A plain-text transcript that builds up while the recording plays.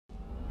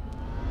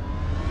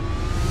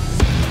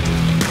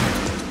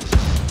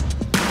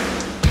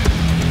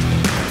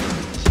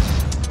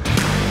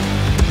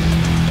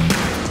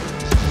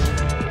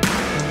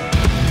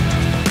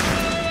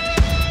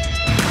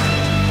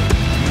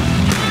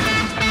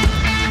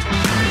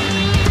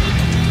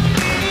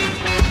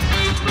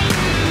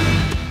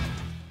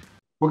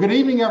Well, good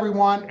evening,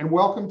 everyone, and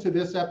welcome to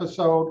this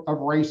episode of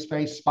Race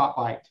Face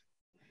Spotlight.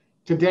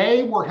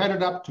 Today, we're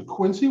headed up to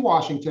Quincy,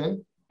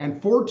 Washington, and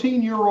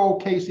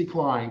 14-year-old Kasey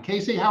Kleyn.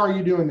 Kasey, how are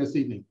you doing this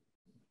evening?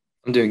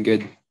 I'm doing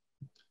good. How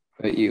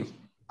about you?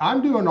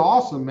 I'm doing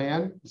awesome,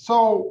 man.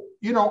 So,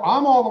 I'm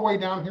all the way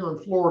down here in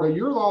Florida.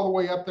 You're all the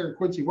way up there in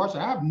Quincy,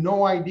 Washington. I have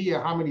no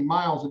idea how many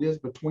miles it is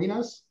between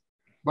us,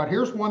 but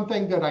here's one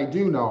thing that I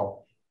do know.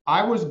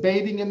 I was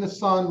bathing in the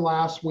sun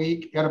last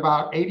week at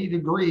about 80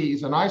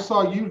 degrees, and I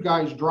saw you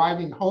guys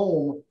driving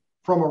home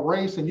from a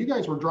race, and you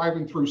guys were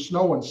driving through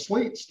snow and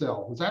sleet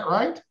still. Is that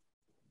right?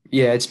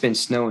 Yeah, it's been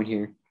snowing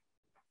here.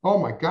 Oh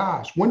my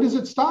gosh. When does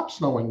it stop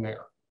snowing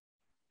there?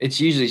 It's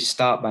usually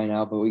stopped by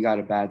now, but we got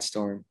a bad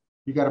storm.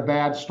 You got a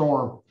bad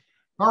storm.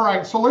 All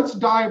right, so let's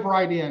dive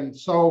right in.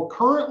 So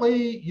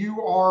currently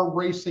you are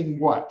racing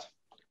what?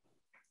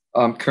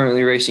 I'm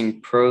currently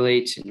racing pro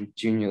lates and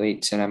junior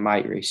lates, and I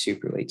might race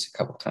super lates a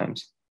couple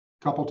times.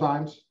 Couple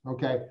times.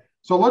 Okay.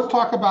 So let's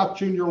talk about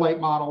junior late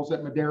models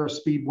at Madera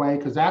Speedway,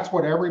 because that's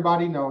what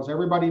everybody knows.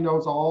 Everybody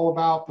knows all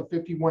about the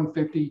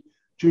 5150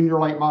 junior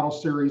late model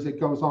series that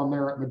goes on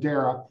there at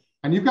Madera.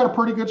 And you've got a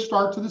pretty good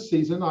start to the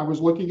season. I was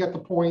looking at the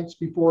points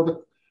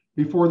before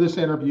this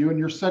interview, and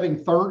you're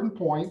setting third in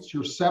points.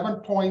 You're 7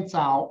 points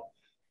out.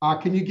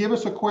 Can you give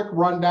us a quick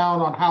rundown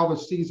on how the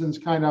season's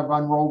kind of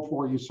unrolled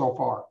for you so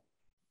far?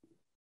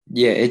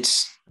 Yeah,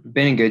 it's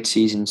been a good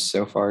season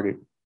so far.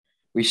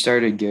 We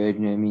started good.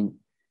 And I mean,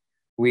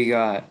 we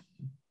got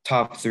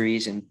top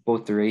threes in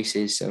both the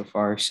races so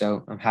far,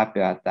 so I'm happy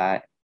about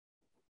that.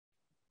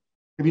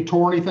 Have you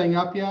tore anything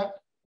up yet?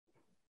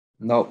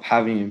 Nope,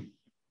 haven't even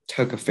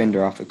took a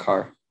fender off the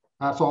car.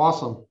 That's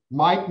awesome.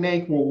 Mike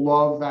Nake will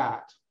love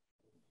that.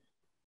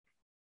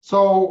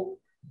 So,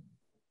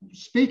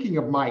 speaking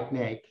of Mike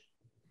Nake,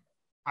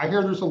 I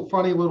hear there's a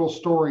funny little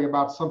story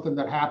about something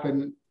that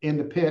happened in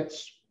the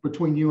pits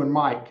between you and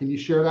Mike. Can you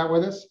share that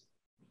with us?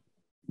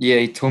 Yeah,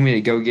 he told me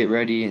to go get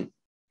ready and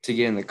to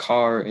get in the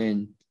car,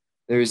 and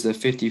there was the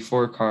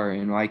 54 car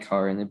and my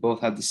car, and they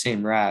both had the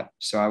same wrap.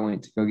 So I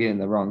went to go get in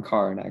the wrong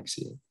car and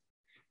accident.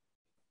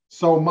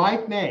 So,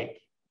 Mike Nake,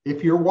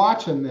 if you're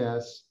watching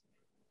this,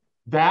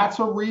 that's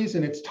a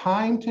reason it's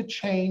time to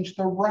change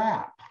the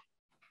wrap.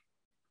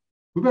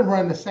 We've been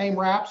running the same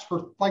wraps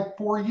for like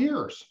 4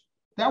 years.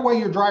 That way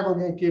your driver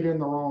won't get in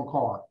the wrong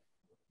car.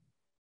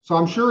 So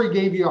I'm sure he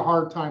gave you a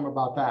hard time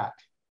about that.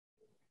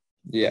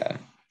 Yeah.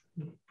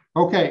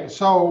 Okay,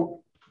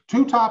 so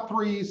 2 top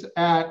threes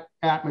at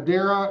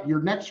Madera.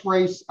 Your next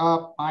race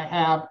up I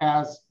have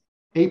as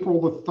April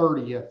the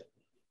 30th.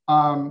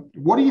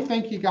 What do you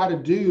think you got to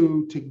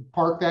do to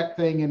park that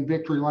thing in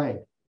victory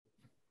lane?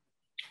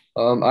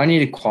 I need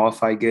to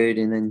qualify good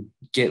and then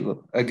get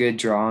a good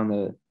draw on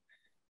the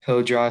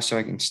hill draw so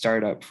I can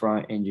start up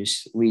front and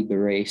just lead the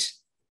race.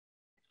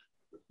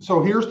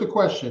 So here's the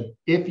question.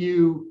 If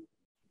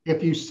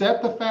you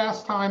set the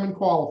fast time in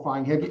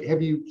qualifying,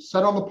 have you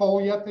set on the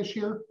pole yet this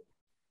year?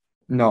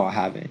 No, I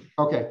haven't.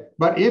 Okay.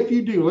 But if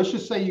you do, let's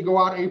just say you go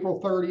out April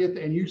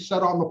 30th and you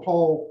set on the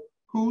pole,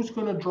 who's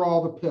going to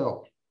draw the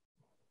pill?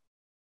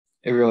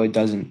 It really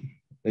doesn't.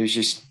 There's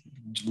just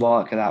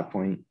luck at that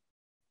point.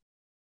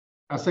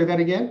 I'll say that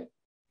again.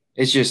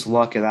 It's just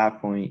luck at that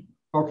point.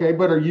 Okay.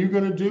 But are you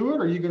going to do it,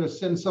 or are you going to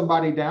send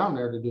somebody down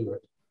there to do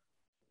it?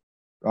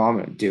 Oh, I'm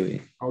going to do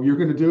it. Oh, you're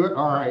going to do it?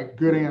 All right.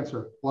 Good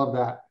answer. Love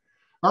that.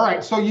 All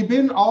right. So you've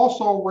been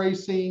also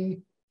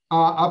racing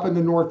up in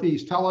the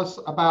Northeast. Tell us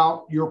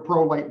about your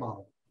pro late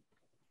model.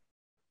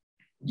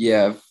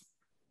 Yeah,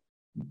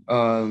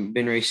 I've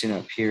been racing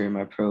up here in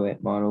my pro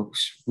late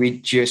models. We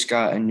just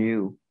got a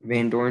new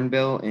Van Dorn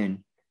bill, and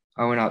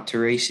I went out to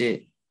race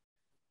it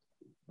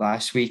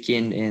last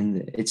weekend,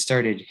 and it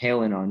started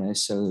hailing on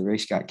us, so the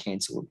race got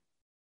canceled.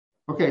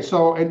 Okay.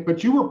 So,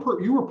 but you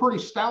were pretty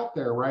stout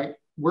there, right?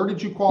 Where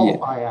did you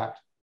qualify at?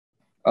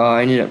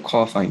 I ended up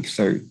qualifying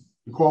third.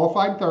 You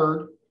qualified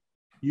third.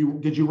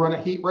 Did you run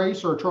a heat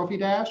race or a trophy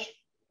dash?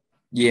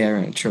 Yeah, I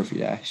ran a trophy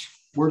dash.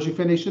 Where'd you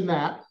finish in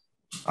that?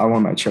 I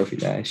won my trophy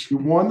dash. You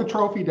won the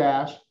trophy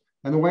dash.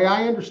 And the way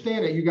I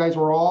understand it, you guys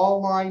were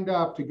all lined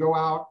up to go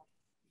out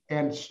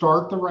and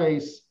start the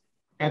race,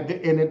 and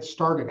it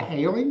started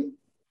hailing?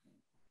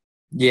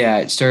 Yeah,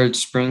 it started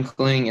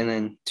sprinkling, and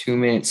then 2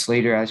 minutes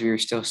later, as we were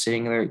still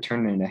sitting there, it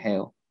turned into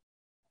hail.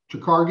 Did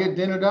your car get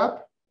dented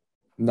up?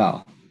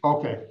 No.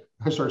 Okay.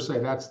 I started to say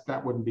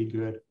that wouldn't be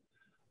good.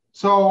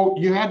 So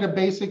you had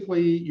to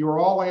you were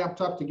all amped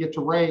up to get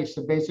to race,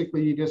 and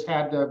basically you just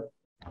had to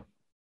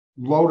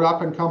load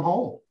up and come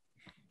home.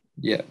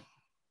 Yeah.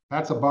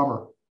 That's a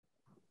bummer.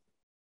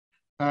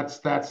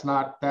 That's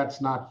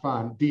not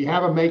fun. Do you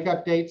have a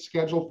makeup date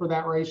scheduled for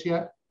that race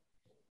yet?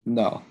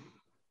 No.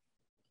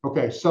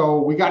 Okay, so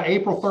we got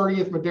April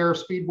 30th Madera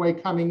Speedway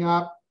coming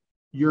up.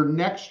 Your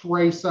next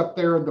race up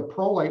there in the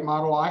pro late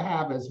model I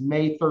have is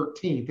May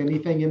 13th.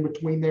 Anything in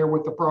between there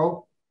with the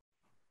pro?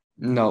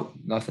 No,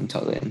 nothing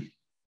till then.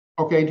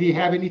 Okay. Do you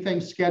have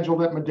anything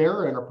scheduled at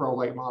Madera in a pro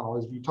late model?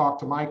 Have you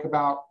talked to Mike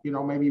about,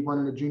 maybe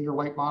running a junior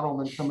late model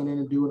and then coming in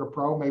and doing a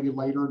pro maybe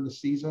later in the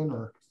season?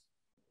 Or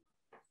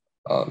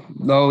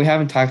No, we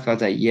haven't talked about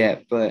that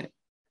yet, but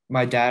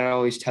my dad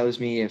always tells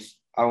me if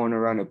I want to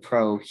run a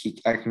pro,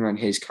 I can run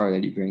his car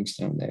that he brings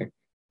down there.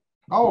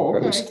 Oh,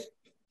 Pros. okay.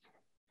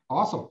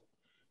 Awesome.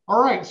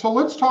 All right. So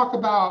let's talk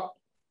about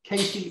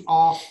Kasey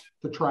off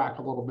the track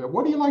a little bit.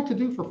 What do you like to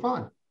do for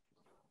fun?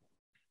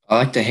 I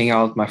like to hang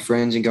out with my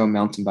friends and go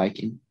mountain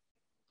biking.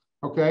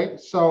 Okay.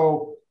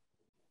 So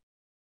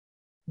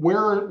where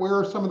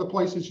are some of the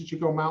places that you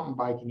go mountain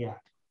biking at?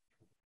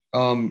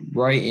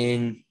 Right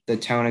in the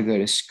town I go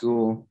to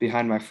school,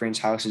 behind my friends'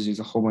 houses, there's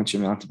a whole bunch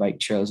of mountain bike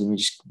trails, and we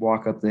just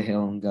walk up the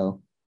hill and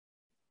go.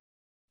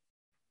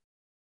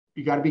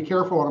 You got to be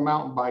careful on a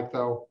mountain bike,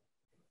 though.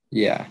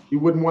 Yeah. You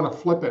wouldn't want to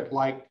flip it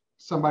like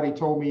somebody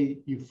told me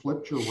you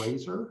flipped your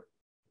razor.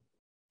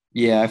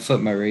 Yeah, I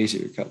flipped my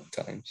razor a couple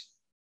times.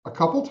 A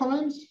couple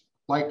times?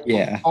 Like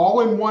Yeah.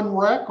 all in one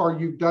wreck, or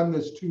you've done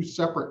this two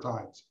separate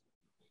times?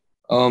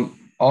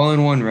 All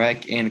in one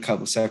wreck and a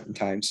couple separate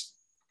times.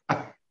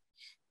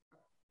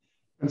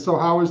 And so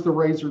how is the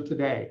razor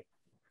today?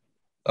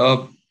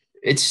 Uh,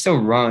 it still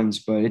runs,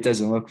 but it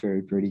doesn't look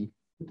very pretty.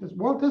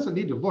 Well, it doesn't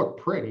need to look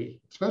pretty,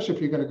 especially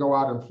if you're going to go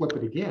out and flip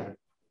it again.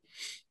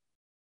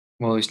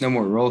 Well, there's no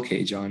more roll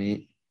cage on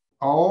it.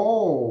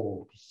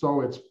 Oh,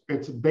 so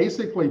it's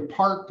basically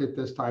parked at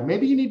this time.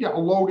 Maybe you need to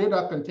load it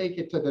up and take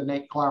it to the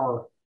Nate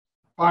Clower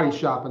body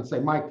shop and say,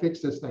 Mike,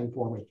 fix this thing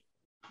for me.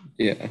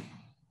 Yeah.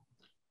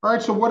 All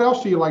right. So what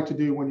else do you like to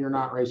do when you're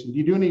not racing? Do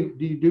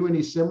you do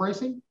any sim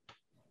racing?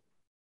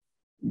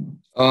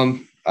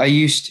 I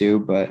used to,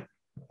 but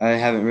I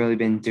haven't really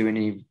been doing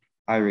any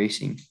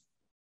iRacing.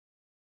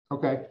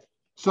 Okay.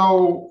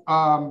 So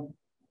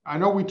I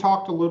know we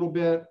talked a little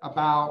bit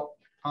about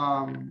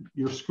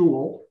your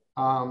school.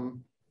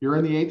 You're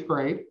in the 8th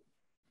grade,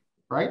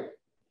 right?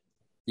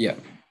 Yeah.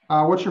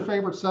 What's your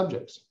favorite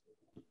subjects?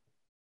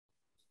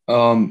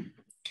 Well,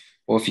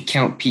 if you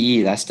count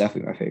PE, that's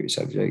definitely my favorite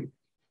subject.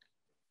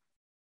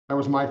 That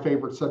was my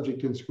favorite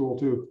subject in school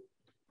too.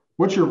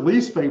 What's your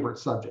least favorite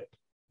subject?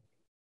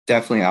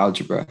 Definitely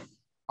algebra.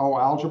 Oh,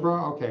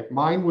 algebra. Okay.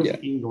 Mine was Yeah.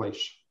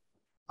 English.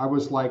 I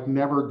was like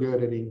never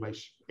good at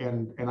English,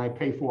 and I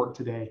pay for it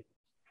today.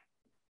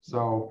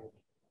 So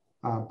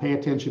pay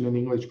attention in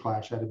English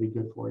class. That'd be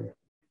good for you.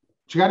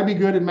 But you got to be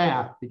good in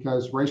math,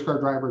 because race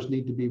car drivers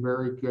need to be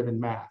very good in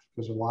math,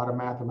 because a lot of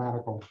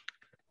mathematical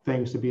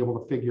things to be able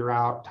to figure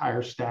out,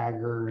 tire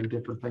stagger and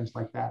different things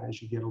like that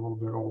as you get a little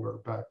bit older.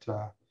 But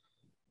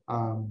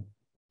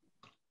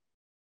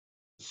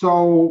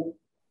so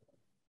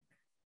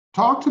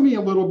talk to me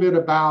a little bit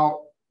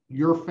about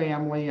your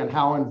family and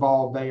how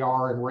involved they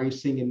are in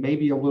racing, and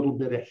maybe a little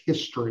bit of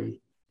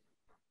history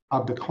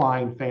of the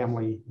Kleyn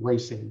family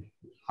racing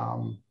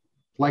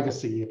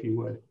legacy, if you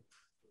would.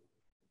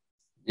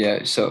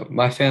 Yeah, so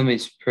my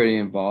family's pretty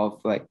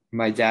involved. Like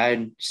my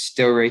dad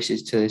still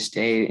races to this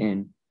day,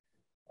 and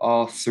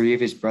all three of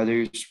his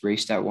brothers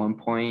raced at one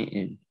point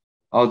in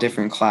all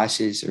different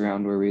classes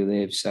around where we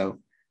live. So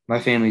my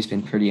family's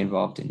been pretty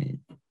involved in it.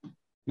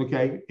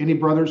 Okay. Any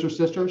brothers or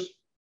sisters?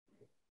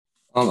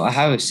 I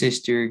have a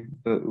sister,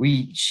 but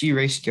she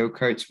raced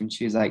go-karts when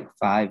she was like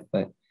 5,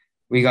 but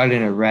we got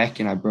in a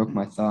wreck and I broke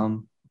my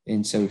thumb.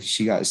 And so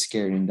she got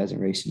scared and doesn't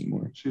race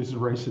anymore. She doesn't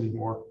race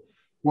anymore.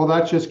 Well,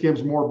 that just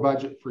gives more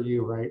budget for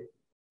you, right?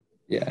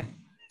 Yeah.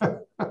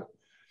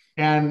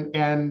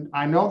 And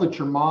I know that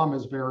your mom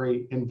is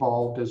very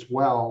involved as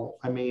well.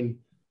 I mean,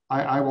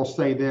 I will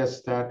say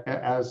this, that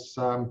as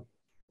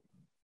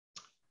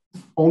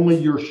only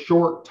your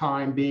short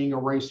time being a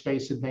race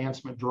face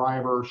advancement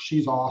driver,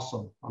 she's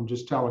awesome. I'm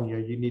just telling you,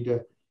 you need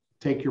to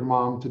take your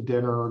mom to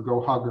dinner or go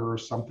hug her or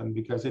something,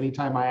 because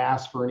anytime I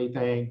ask for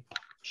anything,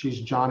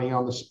 she's Johnny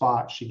on the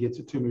spot. She gets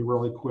it to me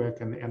really quick,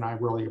 and I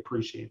really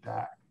appreciate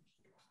that.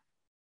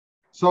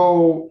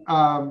 So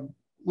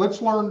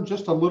let's learn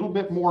just a little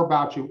bit more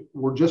about you.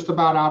 We're just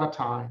about out of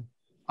time.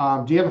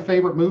 Do you have a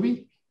favorite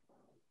movie?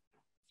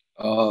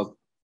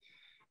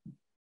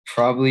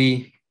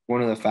 Probably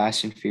one of the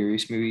Fast and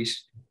Furious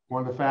movies.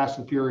 One of the Fast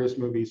and Furious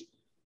movies.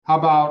 How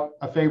about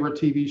a favorite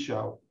TV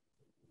show?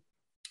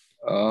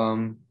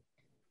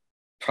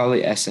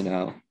 Probably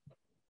SNL.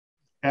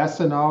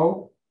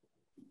 SNO?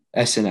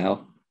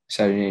 SNL,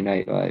 Saturday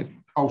Night Live.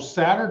 Oh,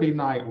 Saturday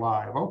Night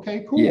Live.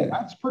 Okay, cool. Yeah.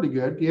 That's pretty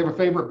good. Do you have a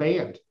favorite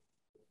band?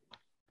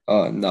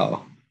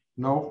 No.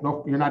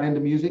 No, you're not into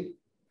music?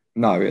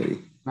 Not really.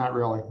 Not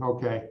really.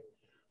 Okay.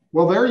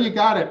 Well, there you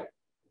got it,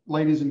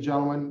 ladies and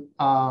gentlemen.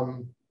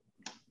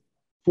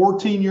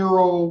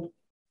 14-year-old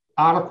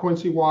out of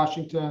Quincy,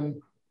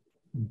 Washington,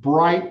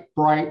 bright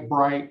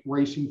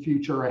racing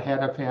future ahead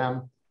of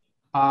him.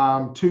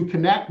 To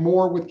connect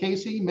more with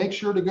Kasey, make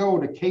sure to go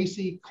to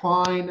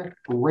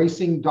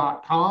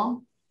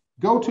KaseyKleynRacing.com.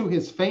 Go to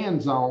his fan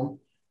zone.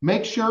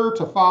 Make sure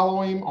to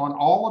follow him on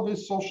all of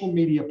his social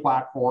media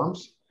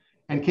platforms.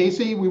 And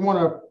Kasey, we want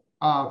to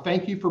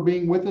thank you for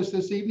being with us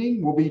this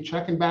evening. We'll be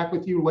checking back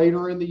with you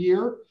later in the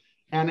year.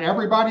 And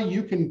everybody,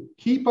 you can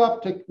keep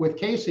up with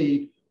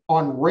Kasey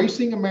on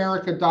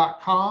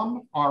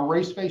racingamerica.com. Our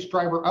Race Face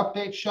Driver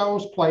update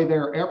shows play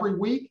there every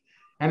week.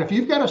 And if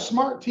you've got a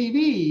smart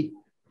TV,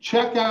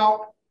 check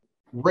out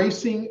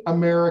Racing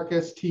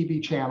America's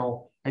TV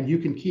channel, and you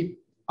can keep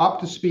up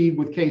to speed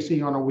with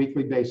Kasey on a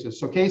weekly basis.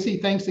 So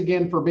Kasey, thanks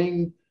again for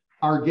being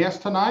our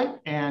guest tonight,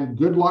 and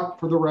good luck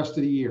for the rest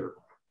of the year.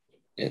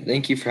 Yeah,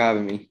 thank you for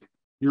having me.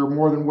 You're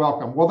more than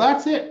welcome. Well,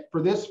 that's it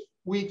for this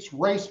week's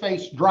Race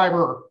Face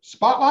Driver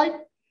Spotlight,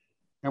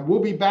 and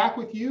we'll be back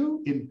with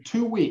you in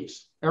 2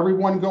 weeks.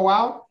 Everyone go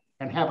out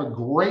and have a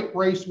great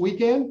race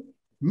weekend.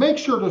 Make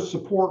sure to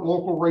support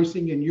local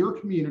racing in your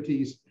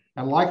communities.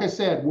 And like I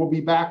said, we'll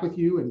be back with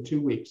you in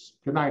 2 weeks.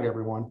 Good night,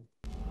 everyone.